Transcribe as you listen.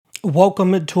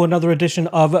Welcome to another edition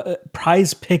of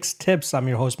Prize Picks Tips. I'm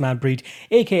your host, Matt Breed,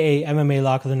 aka MMA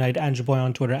Lock of the Night, and your boy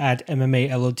on Twitter at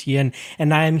MMALOTN.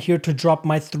 And I am here to drop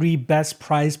my 3 best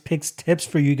Prize Picks tips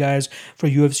for you guys for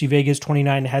UFC Vegas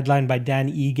 29, headlined by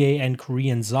Dan Ige and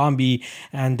Korean Zombie.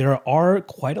 And there are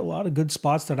quite a lot of good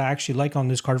spots that I actually like on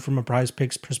this card from a Prize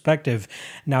Picks perspective.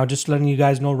 Now, just letting you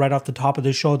guys know right off the top of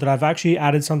the show that I've actually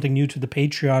added something new to the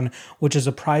Patreon, which is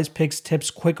a Prize Picks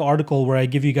Tips quick article where I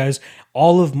give you guys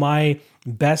all of my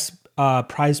best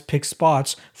prize pick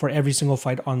spots for every single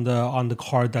fight on the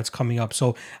card that's coming up.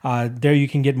 So there you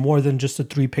can get more than just the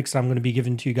 3 picks that I'm going to be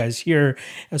giving to you guys here,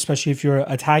 especially if you're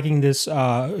attacking this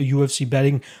UFC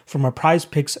betting from a prize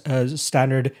picks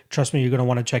standard. Trust me, you're going to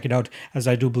want to check it out, as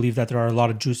I do believe that there are a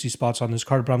lot of juicy spots on this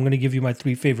card, but I'm going to give you my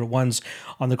 3 favorite ones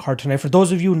on the card tonight. For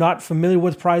those of you not familiar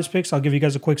with prize picks, I'll give you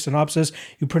guys a quick synopsis.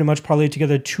 You pretty much parlay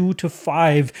together 2 to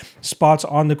 5 spots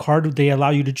on the card. They allow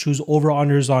you to choose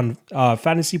over-unders on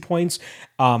fantasy points,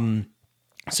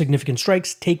 significant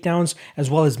strikes, takedowns,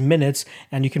 as well as minutes,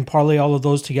 and you can parlay all of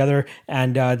those together,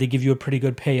 and they give you a pretty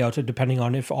good payout depending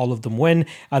on if all of them win.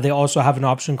 They also have an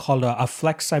option called a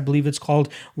flex, I believe it's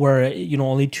called, where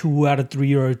only 2 out of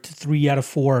 3 or 3 out of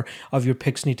 4 of your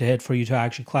picks need to hit for you to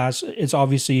actually class. It's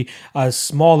obviously a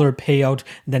smaller payout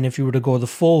than if you were to go the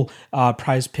full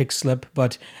prize pick slip,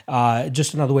 but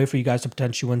just another way for you guys to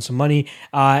potentially win some money.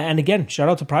 And again, shout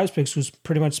out to Prize Picks, who's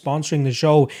pretty much sponsoring the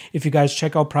show. If you guys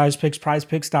check out Prize Picks,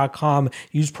 prizepicks.com,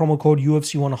 use promo code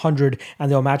UFC100, and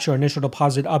they'll match your initial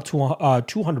deposit up to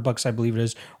 $200, I believe it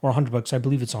is, or $100. I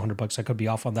believe it's $100. I could be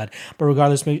off on that, but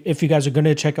regardless, if you guys are going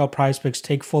to check out Prize Picks,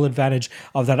 take full advantage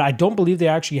of that. I don't believe they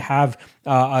actually have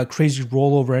a crazy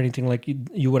rollover or anything like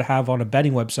you would have on a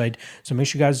betting website, so make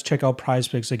sure you guys check out Prize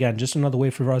Picks. Again, just another way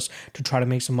for us to try to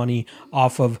make some money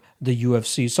off of the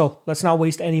UFC. So let's not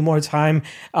waste any more time.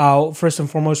 First and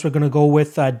foremost, we're going to go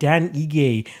with Dan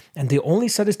Ige, and they only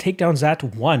set his takedowns at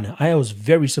 1. I was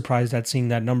very surprised at seeing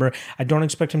that number. I don't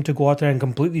expect him to go out there and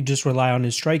completely just rely on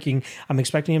his striking. I'm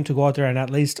expecting him to go out there and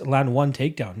at least land 1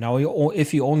 takedown. Now,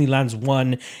 if he only lands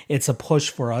 1, it's a push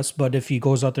for us, but if he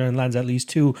goes out there and lands at least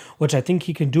 2, which I think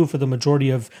he can do for the majority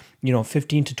of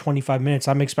 15 to 25 minutes,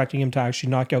 I'm expecting him to actually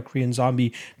knock out Korean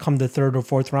Zombie come the 3rd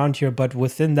or 4th round here. But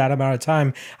within that amount of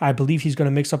time, I believe he's going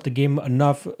to mix up the game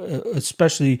enough,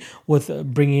 especially with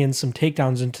bringing in some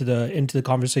takedowns into the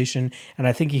conversation. And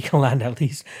I think he can land at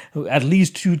least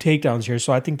 2 takedowns here.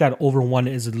 So I think that over 1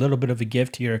 is a little bit of a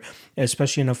gift here,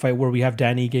 especially in a fight where we have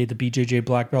Dan Ige, the BJJ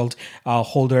black belt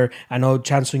holder. I know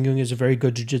Chan Sung Jung is a very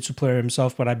good jiu-jitsu player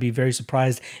himself, but I'd be very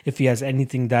surprised if he has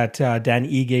anything that Dan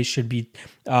Ige should be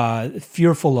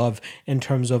fearful of in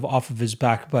terms of off of his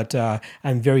back. But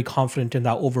I'm very confident in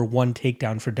that over 1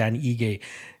 takedown for Dan Ige.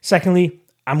 Secondly,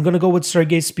 I'm going to go with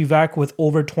Sergey Spivak with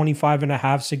over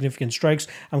 25.5 significant strikes.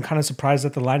 I'm kind of surprised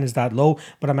that the line is that low,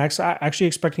 but I'm actually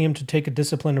expecting him to take a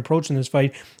disciplined approach in this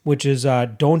fight, which is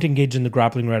don't engage in the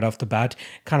grappling right off the bat.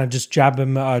 Kind of just jab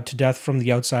him to death from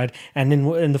the outside. And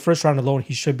in the first round alone,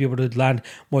 he should be able to land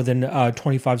more than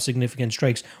 25 significant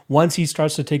strikes. Once he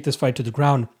starts to take this fight to the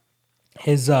ground,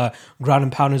 his ground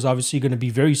and pound is obviously going to be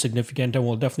very significant and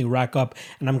will definitely rack up.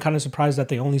 And I'm kind of surprised that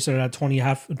they only set it at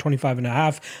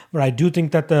 25.5. But I do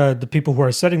think that the people who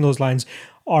are setting those lines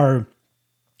are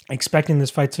expecting this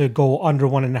fight to go under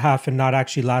 1.5 and not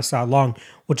actually last that long,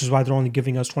 which is why they're only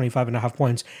giving us 25.5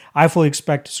 points. I fully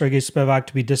expect Sergey Spivak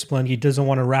to be disciplined. He doesn't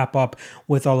want to wrap up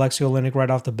with Alexei Oleinik right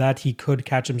off the bat. He could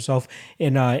catch himself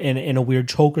in a weird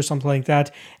choke or something like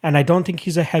that. And I don't think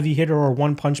he's a heavy hitter or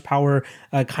one punch power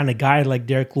kind of guy like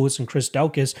Derek Lewis and Chris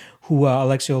Daukaus, who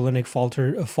Alexei Oleinik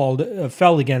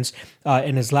fell against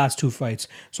in his last 2 fights.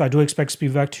 So I do expect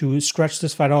Spivak to stretch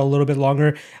this fight out a little bit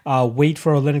longer, wait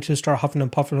for Oleinik to start huffing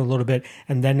and puffing a little bit,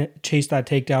 and then chase that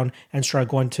takedown and start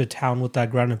going to town with that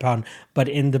ground and pound. But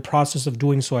in the process of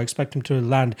doing so, I expect him to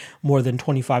land more than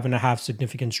 25.5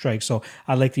 significant strikes. So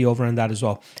I like the over in that as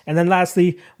well. And then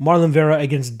lastly, Marlon Vera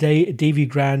against Davy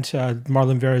Grant.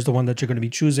 Marlon Vera is the one that you're going to be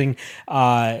choosing.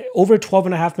 Over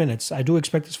 12.5 minutes. I do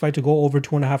expect this fight to go over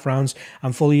 2.5 rounds.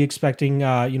 I'm fully expecting,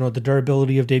 the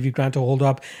durability of Davy Grant to hold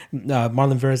up.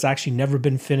 Marlon Vera has actually never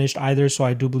been finished either, so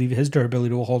I do believe his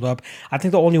durability will hold up. I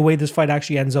think the only way this fight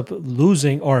actually ends up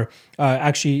losing or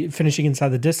actually finishing inside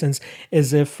the distance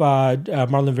is if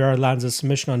Marlon Vera lands a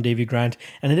submission on Davy Grant,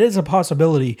 and it is a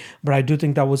possibility, but I do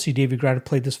think that we'll see Davy Grant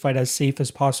play this fight as safe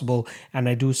as possible, and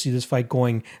I do see this fight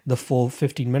going the full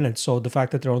 15 minutes. So the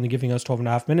fact that they're only giving us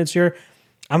 12.5 minutes here,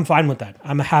 I'm fine with that.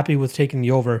 I'm happy with taking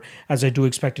the over, as I do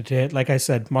expect it to hit. Like I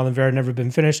said, Marlon Vera never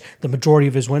been finished. The majority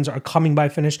of his wins are coming by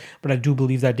finish, but I do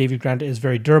believe that David Grant is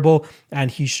very durable, and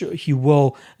he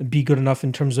will be good enough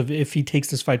in terms of if he takes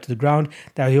this fight to the ground,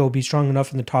 that he'll be strong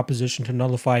enough in the top position to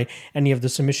nullify any of the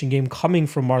submission game coming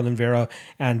from Marlon Vera,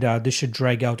 and this should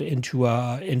drag out into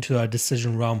a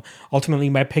decision realm. Ultimately,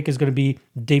 my pick is going to be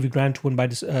David Grant to win by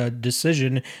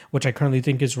decision, which I currently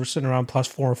think is we're sitting around plus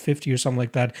 450 or something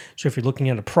like that. So if you're looking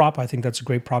at a prop, I think that's a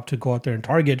great prop to go out there and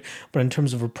target. But in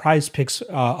terms of a prize picks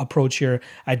approach here,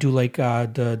 I do like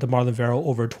the Marlon Vera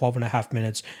over 12 and a half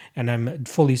minutes, and I'm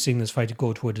fully seeing this fight to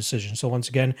go to a decision. So once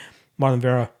again, Marlon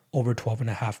Vera over 12 and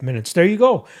a half minutes. There you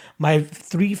go. My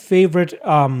three favorite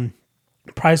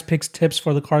prize picks tips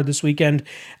for the card this weekend.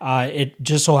 It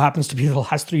just so happens to be the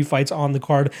last three fights on the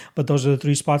card, but those are the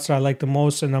three spots that I like the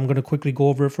most, and I'm going to quickly go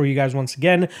over it for you guys once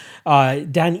again.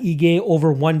 Dan Ige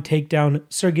over 1 takedown,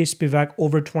 Sergey Spivak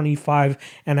over 25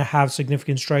 and a half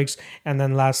significant strikes, and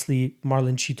then lastly,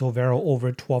 Marlon Chito Vera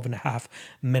over 12 and a half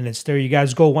minutes. There you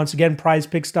guys go. Once again,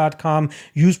 prizepicks.com.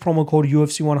 Use promo code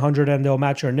UFC100 and they'll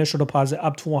match your initial deposit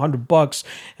up to $100.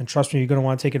 And trust me, you're going to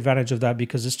want to take advantage of that,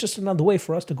 because it's just another way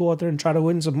for us to go out there and try to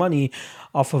win some money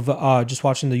off of just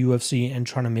watching the UFC and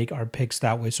trying to make our picks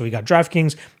that way. So we got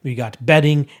DraftKings, we got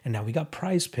betting, and now we got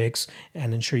prize picks.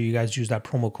 And ensure you guys use that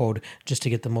promo code just to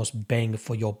get the most bang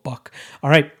for your buck. All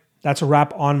right. That's a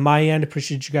wrap on my end.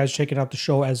 Appreciate you guys checking out the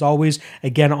show as always.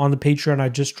 Again, on the Patreon, I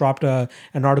just dropped an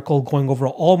article going over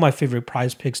all my favorite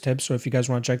prize picks tips. So if you guys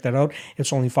want to check that out,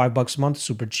 it's only $5 a month.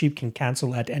 Super cheap. Can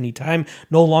cancel at any time.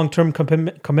 No long-term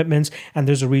commitments. And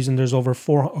there's a reason there's over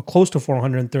close to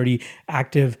 430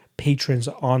 active patrons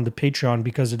on the Patreon,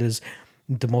 because it is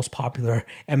the most popular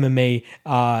MMA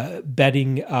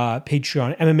betting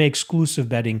Patreon, MMA exclusive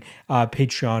betting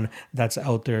Patreon that's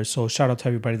out there. So shout out to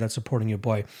everybody that's supporting your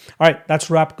boy. All right, that's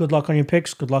a wrap. Good luck on your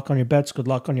picks. Good luck on your bets. Good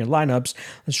luck on your lineups.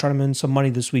 Let's try to win some money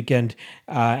this weekend.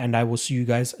 And I will see you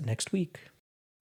guys next week.